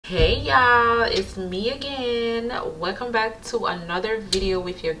Hey y'all, it's me again. Welcome back to another video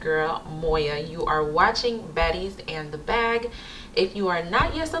with your girl Moya. You are watching Baddies and the Bag. If you are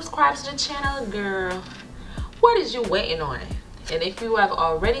not yet subscribed to the channel, girl, what is you waiting on? And if you have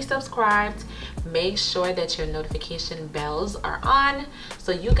already subscribed, make sure that your notification bells are on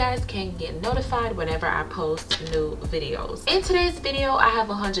so you guys can get notified whenever I post new videos. In today's video, I have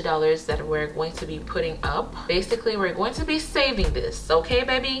 $100 that we're going to be putting up. Basically, we're going to be saving this, okay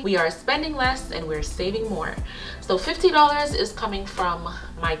baby? We are spending less and we're saving more. So $50 is coming from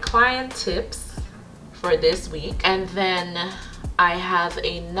my client tips for this week, and then I have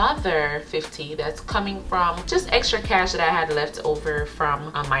another 50 that's coming from just extra cash that I had left over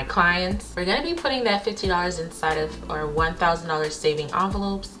from my clients. We're gonna be putting that $50 inside of our $1,000 saving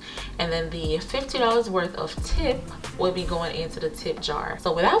envelopes, and then the $50 worth of tip will be going into the tip jar.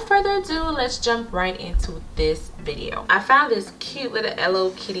 So without further ado, let's jump right into this video. I found this cute little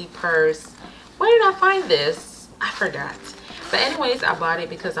Hello Kitty purse. Where did I find this? I forgot. But anyways, I bought it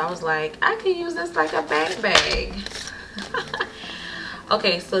because I was like, I could use this like a bag.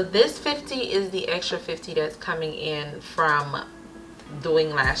 Okay, so this 50 is the extra 50 that's coming in from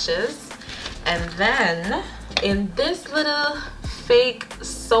doing lashes. And then in this little fake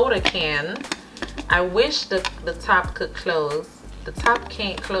soda can, I wish the top could close. The top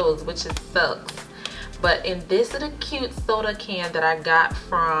can't close, which it sucks. But in this little cute soda can that I got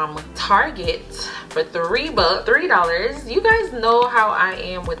from Target for $3, you guys know how I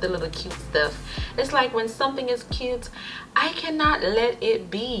am with the little cute stuff. It's like when something is cute, I cannot let it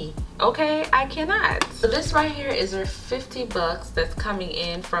be, okay? I cannot. So this right here is our 50 bucks that's coming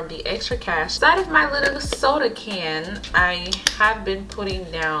in from the extra cash. Inside of my little soda can, I have been putting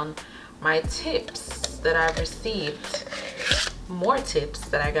down my tips that I've received. More tips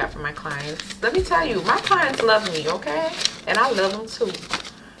that I got from my clients. Let me tell you, my clients love me, okay? And I love them too,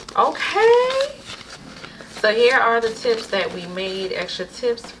 okay? So here are the tips that we made, extra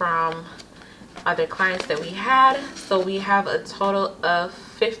tips from other clients that we had. So we have a total of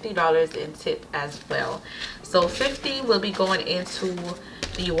 $50 in tip as well. So 50 will be going into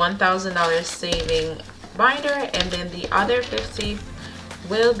the $1,000 saving binder, and then the other 50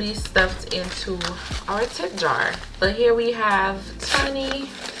 will be stuffed into our tip jar. So here we have 20,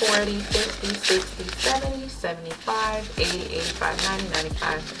 40, 50, 60, 70, 75, 80, 85, 90,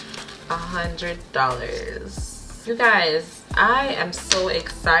 95, $100. You guys, I am so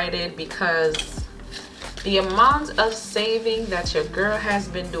excited because the amount of saving that your girl has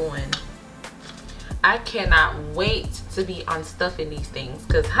been doing, I cannot wait to be unstuffing these things.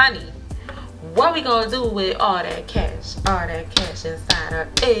 Because honey, what we gonna do with all that cash inside her?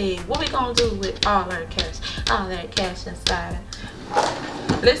 Hey, what we gonna do with all that cash inside her?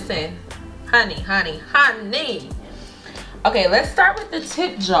 Listen, honey. Okay, let's start with the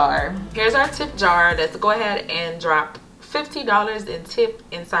tip jar. Here's our tip jar. Let's go ahead and drop $50 in tip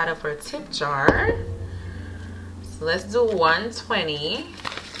inside of our tip jar. So let's do 120.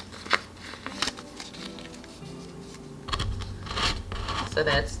 So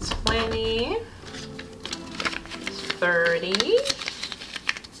that's 20, 30,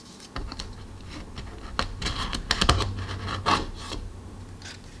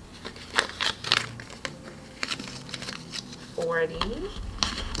 40,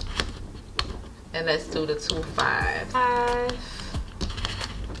 and let's do the 25.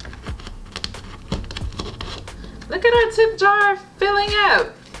 Look at our tip jar filling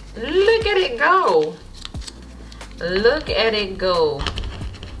up. Look at it go. Look at it go.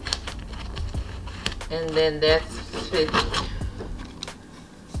 And then that's 50.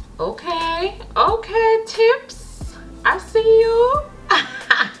 Okay, tips, I see you.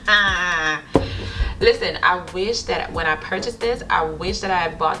 Listen, I wish that when I purchased this, I wish that I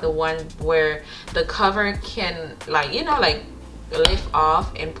had bought the one where the cover can, like, you know, like lift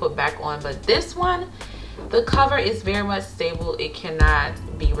off and put back on. But this one, the cover is very much stable. It cannot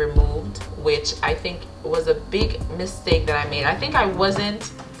be removed, which I think was a big mistake that I made. I think I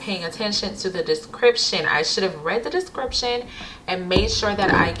wasn't paying attention to the description. I should have read the description and made sure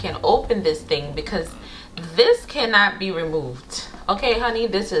that I can open this thing, because this cannot be removed. Okay, honey,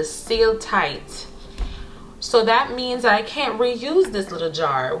 this is sealed tight. So that means I can't reuse this little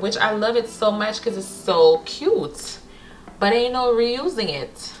jar, which I love it so much because it's so cute. But ain't no reusing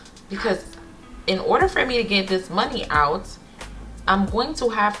it, because in order for me to get this money out, I'm going to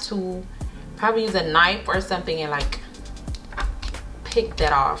have to probably use a knife or something and like pick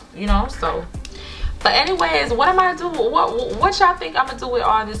that off, you know. So but anyways, what am I doing? What y'all think I'm gonna do with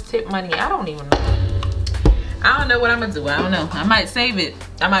all this tip money? I don't even know. I don't know what I'm gonna do. I don't know. I might save it.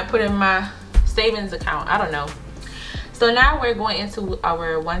 I might put it in my savings account. I don't know. So now we're going into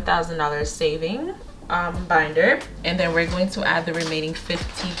our $1,000 saving binder, and then we're going to add the remaining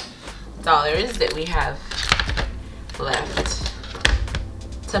 $50 that we have left.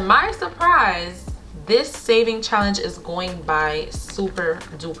 To my surprise, this saving challenge is going by super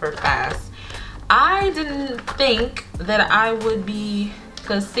duper fast. I didn't think that I would be,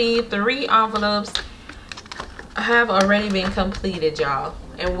 because see, 3 envelopes have already been completed, y'all,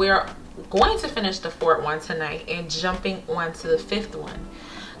 and we're going to finish the 4th one tonight and jumping on to the 5th one.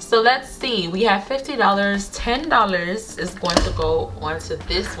 So let's see, we have $50. $10 is going to go onto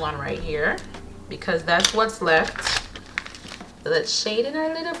this one right here because that's what's left. So let's shade in our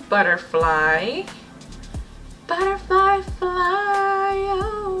little butterfly. Butterfly, fly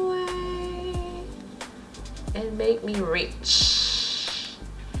away and make me rich.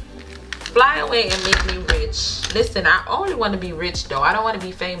 Fly away and make me rich. Listen, I only want to be rich though. I don't want to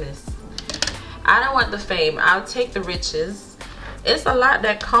be famous. I don't want the fame. I'll take the riches. It's a lot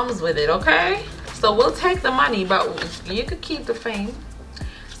that comes with it, okay? So we'll take the money, but you could keep the fame.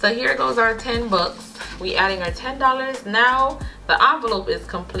 So here goes our 10 bucks. We adding our $10. Now the envelope is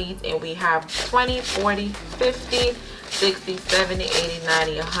complete and we have 20, 40, 50, 60, 70, 80,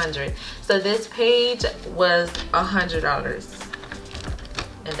 90, 100. So this page was $100.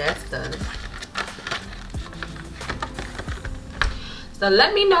 And that's done. So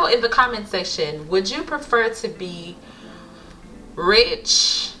let me know in the comment section, would you prefer to be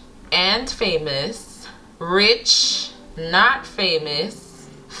rich and famous, rich, not famous,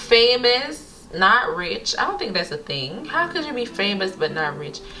 famous, not rich? I don't think that's a thing. How could you be famous but not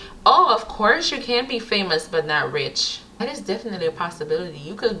rich? Oh, of course you can be famous but not rich. That is definitely a possibility.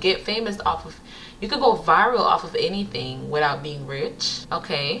 You could get famous off of, you could go viral off of anything without being rich.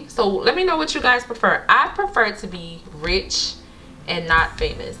 Okay, so let me know what you guys prefer. I prefer to be rich and not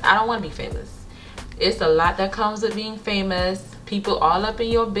famous. I don't want to be famous. It's a lot that comes with being famous. People all up in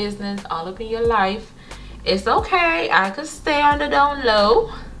your business, all up in your life. It's okay. I could stay on the down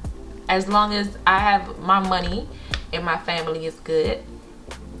low as long as I have my money and my family is good.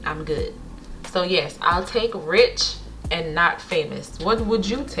 I'm good. So yes, I'll take rich and not famous. What would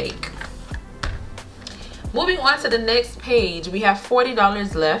you take? Moving on to the next page, we have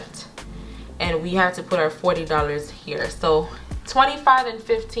 $40 left and we have to put our $40 here. So 25 and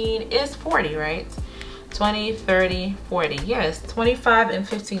 15 is 40, right? 20, 30, 40. Yes, 25 and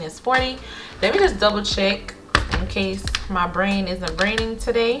 15 is 40. Let me just double check in case my brain isn't braining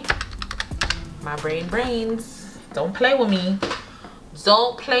today. My brain brains. Don't play with me.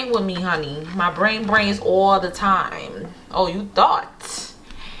 Don't play with me, honey. My brain brains all the time. Oh, you thought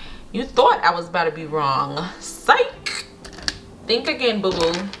I was about to be wrong. Psych. Think again,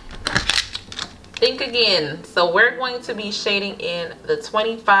 boo-boo. Think again. So we're going to be shading in the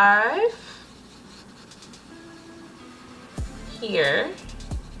 25 here,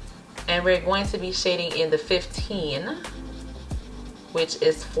 and we're going to be shading in the 15, which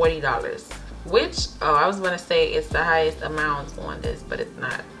is $40. Which, oh, I was gonna say it's the highest amount on this, but it's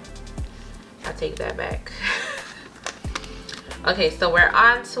not. I take that back. Okay, so we're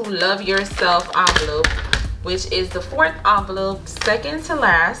on to Love Yourself envelope, which is the 4th envelope, second to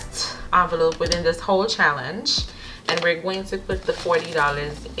last envelope within this whole challenge, and we're going to put the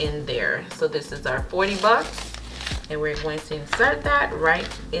 $40 in there. So this is our 40 bucks, and we're going to insert that right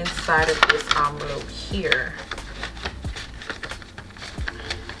inside of this envelope here.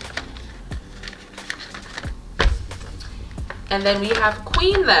 And then we have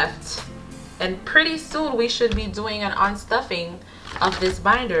Queen left, and pretty soon we should be doing an unstuffing of this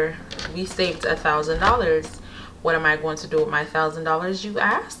binder. We saved $1,000. What am I going to do with my $1,000, you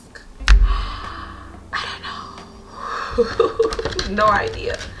ask? I don't know. No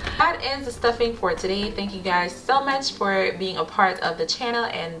idea. That ends the stuffing for today. Thank you guys so much for being a part of the channel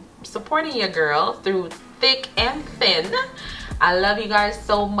and supporting your girl through thick and thin. I love you guys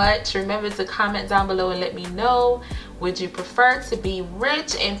so much. Remember to comment down below and let me know, would you prefer to be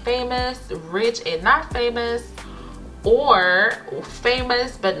rich and famous, rich and not famous, or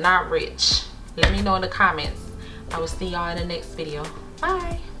famous but not rich? Let me know in the comments. I will see y'all in the next video.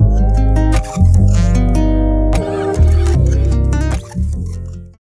 Bye.